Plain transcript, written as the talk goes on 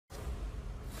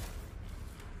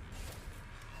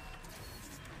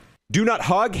Do not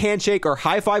hug, handshake, or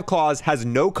high-five clause has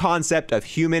no concept of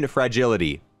human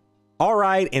fragility. All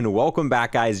right, and welcome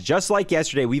back, guys. Just like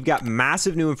yesterday, we've got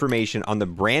massive new information on the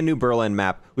brand new Berlin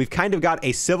map. We've kind of got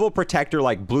a civil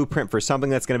protector-like blueprint for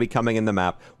something that's going to be coming in the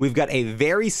map. We've got a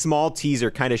very small teaser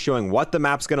kind of showing what the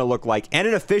map's going to look like, and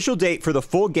an official date for the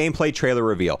full gameplay trailer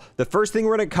reveal. The first thing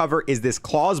we're going to cover is this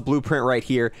clause blueprint right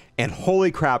here, and holy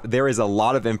crap, there is a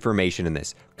lot of information in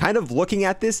this. Kind of looking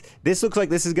at this looks like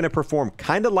this is going to perform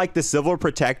kind of like the civil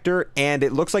protector, and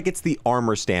it looks like it's the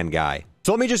armor stand guy.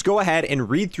 So let me just go ahead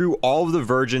and read through all of the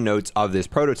version notes of this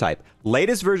prototype.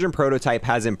 Latest version prototype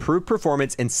has improved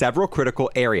performance in several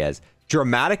critical areas.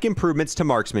 Dramatic improvements to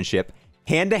marksmanship.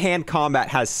 Hand-to-hand combat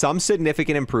has some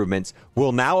significant improvements.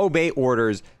 Will now obey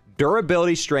orders.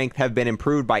 Durability strength have been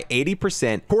improved by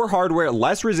 80%. Core hardware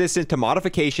less resistant to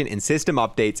modification and system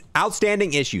updates.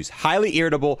 Outstanding issues. Highly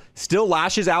irritable. Still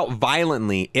lashes out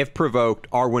violently if provoked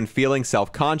or when feeling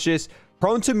self-conscious.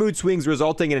 Prone to mood swings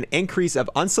resulting in an increase of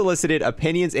unsolicited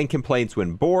opinions and complaints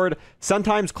when bored.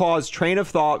 Sometimes Claus' train of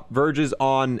thought verges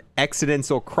on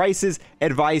existential crisis.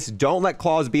 Advice: don't let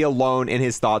Claus be alone in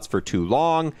his thoughts for too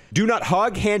long. Do not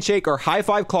hug, handshake, or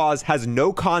high-five Claus has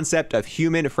no concept of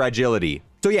human fragility.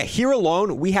 So yeah, here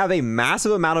alone, we have a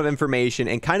massive amount of information,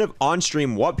 and kind of on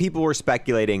stream, what people were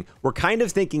speculating, we're kind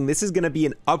of thinking this is going to be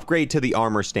an upgrade to the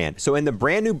armor stand. So in the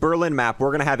brand new Berlin map,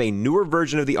 we're going to have a newer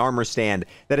version of the armor stand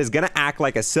that is going to act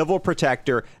like a civil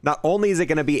protector. Not only is it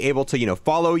going to be able to,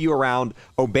 follow you around,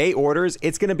 obey orders,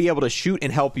 it's going to be able to shoot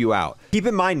and help you out. Keep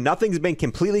in mind, nothing's been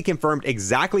completely confirmed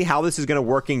exactly how this is going to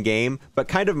work in game, but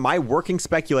kind of my working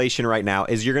speculation right now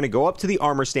is you're going to go up to the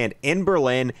armor stand in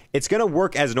Berlin. It's going to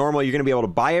work as normal. You're going to be able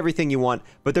to buy everything you want,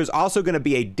 but there's also going to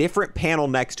be a different panel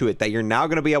next to it that you're now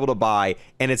going to be able to buy,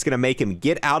 and it's going to make him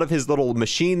get out of his little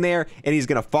machine there, and he's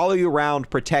going to follow you around,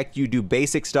 protect you, do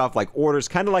basic stuff like orders,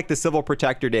 kind of like the civil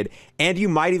protector did, and you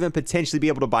might even potentially be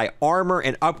able to buy armor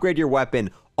and upgrade your weapon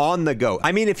on the go.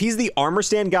 I mean, if he's the armor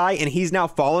stand guy and he's now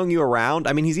following you around,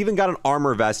 I mean, he's even got an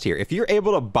armor vest here. If you're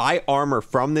able to buy armor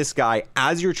from this guy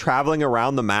as you're traveling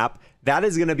around the map, that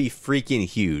is going to be freaking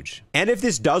huge. And if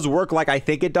this does work like I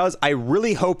think it does, I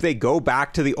really hope they go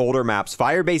back to the older maps,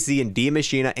 FIREBASE-Z and D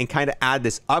Machina, and kind of add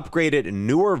this upgraded,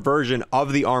 newer version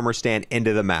of the armor stand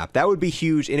into the map. That would be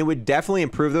huge, and it would definitely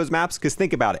improve those maps, because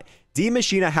think about it. D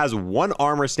Machina has one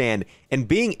armor stand, and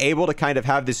being able to kind of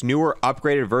have this newer,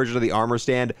 upgraded version of the armor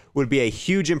stand would be a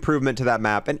huge improvement to that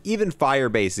map. And even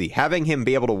FIREBASE-Z, having him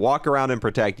be able to walk around and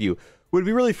protect you would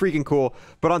be really freaking cool.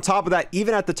 But on top of that,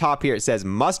 even at the top here, it says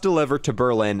must deliver to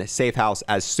Berlin safe house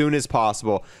as soon as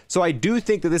possible. So I do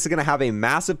think that this is going to have a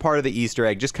massive part of the Easter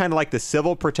egg, just kind of like the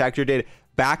civil protector did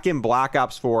back in Black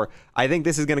Ops 4. I think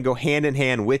this is going to go hand in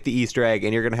hand with the Easter egg,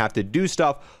 and you're going to have to do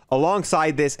stuff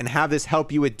alongside this and have this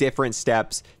help you with different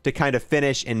steps to kind of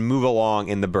finish and move along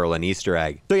in the Berlin Easter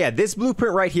egg. So yeah, this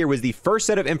blueprint right here was the first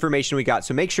set of information we got.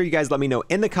 So make sure you guys let me know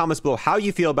in the comments below how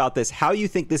you feel about this, how you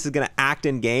think this is going to act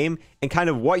in game, and kind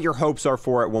of what your hopes are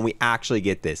for it when we actually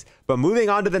get this. But moving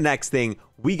on to the next thing,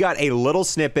 we got a little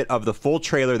snippet of the full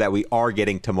trailer that we are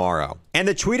getting tomorrow. And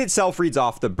the tweet itself reads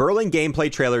off, the Berlin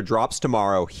gameplay trailer drops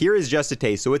tomorrow. Here is just a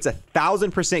taste. So it's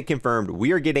 1000% confirmed.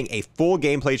 We are getting a full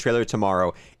gameplay trailer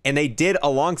tomorrow. And they did,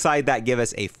 alongside that, give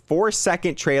us a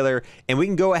 4-second trailer, and we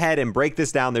can go ahead and break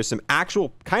this down. There's some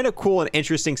actual kind of cool and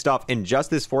interesting stuff in just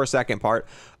this 4-second part.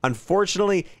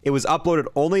 Unfortunately, it was uploaded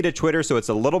only to Twitter, so it's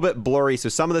a little bit blurry. So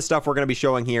some of the stuff we're going to be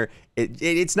showing here,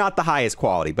 it's not the highest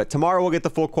quality, but tomorrow we'll get the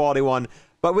full quality one.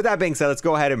 But with that being said, let's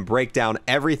go ahead and break down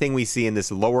everything we see in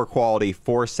this lower quality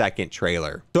 4-second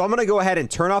trailer. So I'm going to go ahead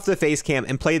and turn off the face cam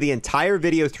and play the entire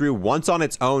video through once on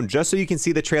its own, just so you can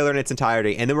see the trailer in its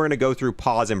entirety, and then we're going to go through,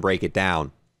 pause, and break it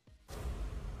down.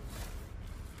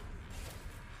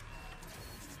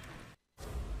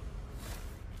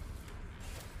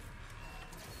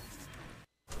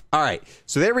 All right,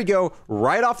 so there we go.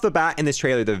 Right off the bat in this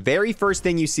trailer, the very first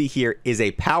thing you see here is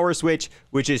a power switch,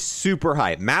 which is super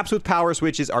hype. Maps with power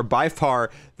switches are by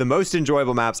far the most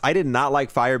enjoyable maps. I did not like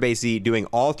FIREBASE-Z doing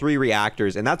all 3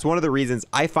 reactors, and that's one of the reasons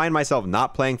I find myself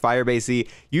not playing FIREBASE-Z.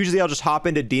 Usually I'll just hop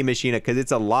into D Machina because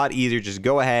it's a lot easier. Just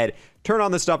go ahead, turn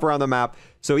on the stuff around the map.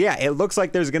 So yeah, it looks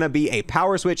like there's going to be a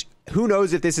power switch. Who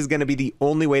knows if this is going to be the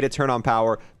only way to turn on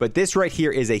power, but this right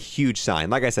here is a huge sign.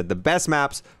 Like I said, the best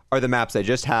maps are the maps that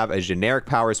just have a generic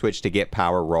power switch to get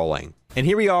power rolling. And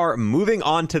here we are moving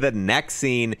on to the next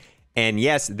scene. And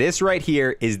yes, this right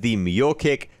here is the mule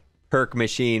kick perk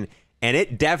machine, and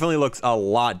it definitely looks a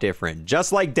lot different.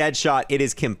 Just like Deadshot, it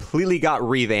is completely got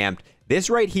revamped. This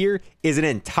right here is an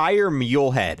entire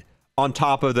mule head on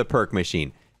top of the perk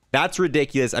machine. That's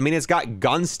ridiculous. I mean, it's got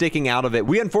guns sticking out of it.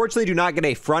 We unfortunately do not get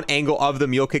a front angle of the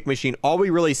mule kick machine. All we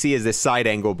really see is this side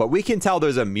angle, but we can tell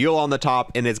there's a mule on the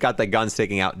top and it's got the gun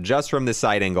sticking out just from this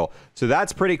side angle. So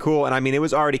that's pretty cool. And I mean, it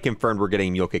was already confirmed we're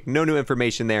getting mule kick. No new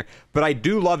information there, but I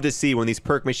do love to see when these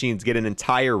perk machines get an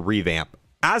entire revamp.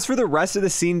 As for the rest of the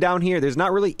scene down here, there's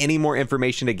not really any more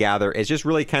information to gather. It's just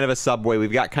really kind of a subway.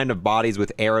 We've got kind of bodies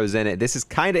with arrows in it. This is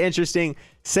kind of interesting.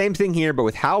 Same thing here, but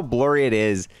with how blurry it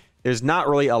is, there's not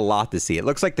really a lot to see. It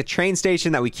looks like the train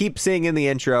station that we keep seeing in the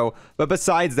intro, but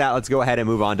besides that, let's go ahead and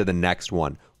move on to the next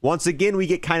one. Once again, we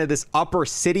get kind of this upper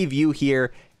city view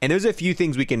here, and there's a few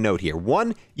things we can note here.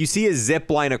 One, you see a zip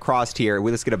line across here.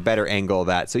 Let's get a better angle of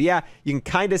that. So yeah, you can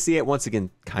kind of see it. Once again,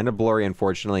 kind of blurry,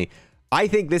 unfortunately. I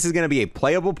think this is going to be a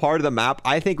playable part of the map.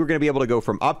 I think we're going to be able to go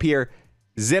from up here,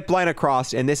 zip line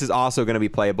across, and this is also going to be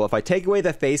playable. If I take away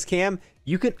the face cam,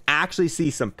 you can actually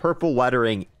see some purple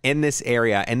lettering in this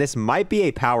area, and this might be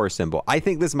a power symbol. I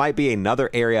think this might be another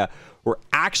area we're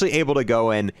actually able to go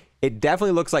in. It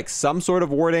definitely looks like some sort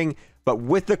of wording, but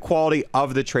with the quality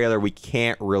of the trailer, we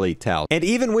can't really tell. And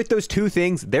even with those two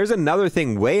things, there's another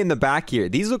thing way in the back here.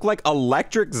 These look like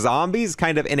electric zombies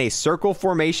kind of in a circle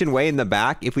formation way in the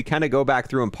back. If we kind of go back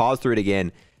through and pause through it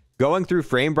again, going through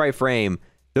frame by frame,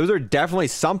 those are definitely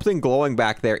something glowing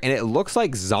back there, and it looks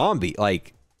like zombie.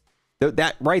 Like,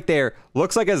 that right there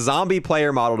looks like a zombie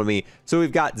player model to me. So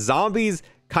we've got zombies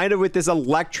kind of with this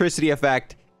electricity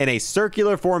effect in a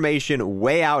circular formation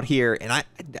way out here. And I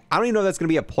don't even know if that's going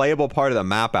to be a playable part of the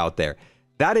map out there.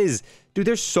 That is, dude,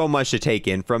 there's so much to take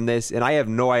in from this, and I have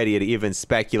no idea to even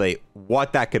speculate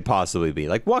what that could possibly be.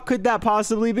 Like, what could that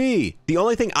possibly be? The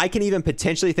only thing I can even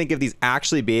potentially think of these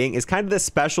actually being is kind of the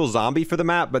special zombie for the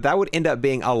map, but that would end up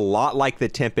being a lot like the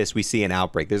Tempest we see in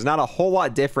Outbreak. There's not a whole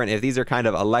lot different if these are kind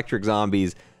of electric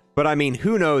zombies, but I mean,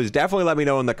 who knows? Definitely let me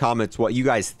know in the comments what you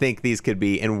guys think these could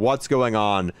be and what's going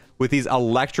on with these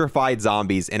electrified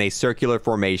zombies in a circular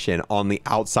formation on the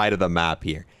outside of the map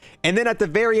here. And then at the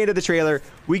very end of the trailer,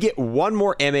 we get one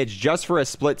more image just for a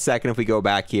split second if we go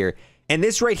back here. And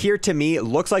this right here, to me,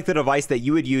 looks like the device that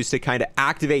you would use to kind of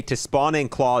activate to spawn in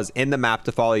claws in the map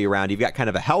to follow you around. You've got kind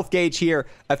of a health gauge here,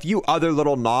 a few other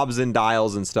little knobs and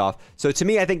dials and stuff. So to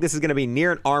me, I think this is going to be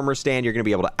near an armor stand. You're going to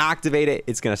be able to activate it.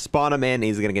 It's going to spawn them in. And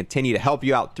he's going to continue to help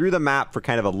you out through the map for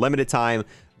kind of a limited time.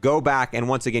 Go back, and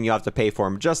once again, you have to pay for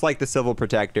them, just like the Civil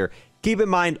Protector. Keep in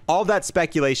mind, all that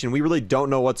speculation, we really don't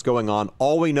know what's going on.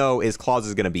 All we know is Klaus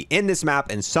is going to be in this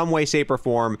map in some way, shape, or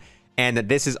form, and that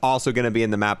this is also going to be in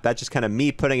the map. That's just kind of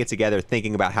me putting it together,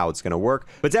 thinking about how it's going to work.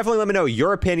 But definitely let me know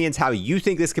your opinions, how you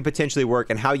think this could potentially work,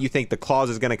 and how you think the Klaus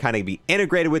is going to kind of be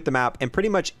integrated with the map, and pretty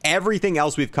much everything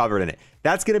else we've covered in it.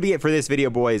 That's going to be it for this video,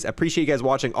 boys. Appreciate you guys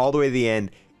watching all the way to the end.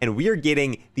 And we are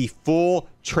getting the full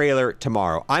trailer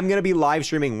tomorrow. I'm going to be live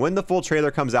streaming when the full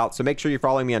trailer comes out, so make sure you're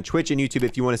following me on Twitch and YouTube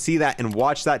if you want to see that and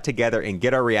watch that together and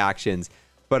get our reactions.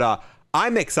 But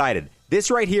I'm excited. This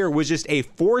right here was just a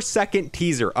 4-second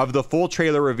teaser of the full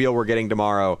trailer reveal we're getting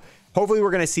tomorrow. Hopefully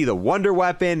we're going to see the Wonder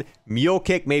Weapon, Mule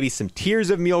Kick, maybe some tiers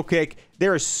of Mule Kick.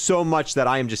 There is so much that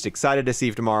I am just excited to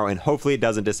see tomorrow, and hopefully it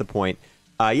doesn't disappoint.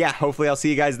 Yeah, hopefully I'll see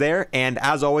you guys there. And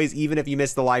as always, even if you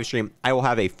missed the live stream, I will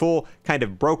have a full kind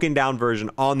of broken down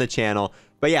version on the channel.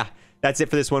 But yeah, that's it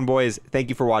for this one, boys. Thank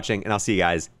you for watching, and I'll see you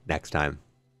guys next time.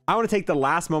 I want to take the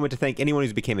last moment to thank anyone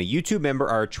who's became a YouTube member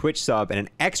or a Twitch sub, and an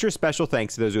extra special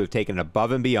thanks to those who have taken it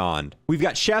above and beyond. We've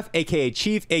got Chef, aka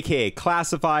Chief, aka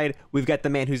Classified. We've got the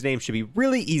man whose name should be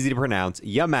really easy to pronounce,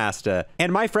 Yamasta,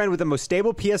 and my friend with the most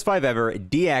stable PS5 ever,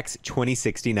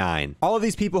 DX2069. All of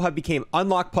these people have become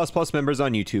Unlock++ members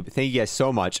on YouTube. Thank you guys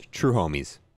so much, true homies.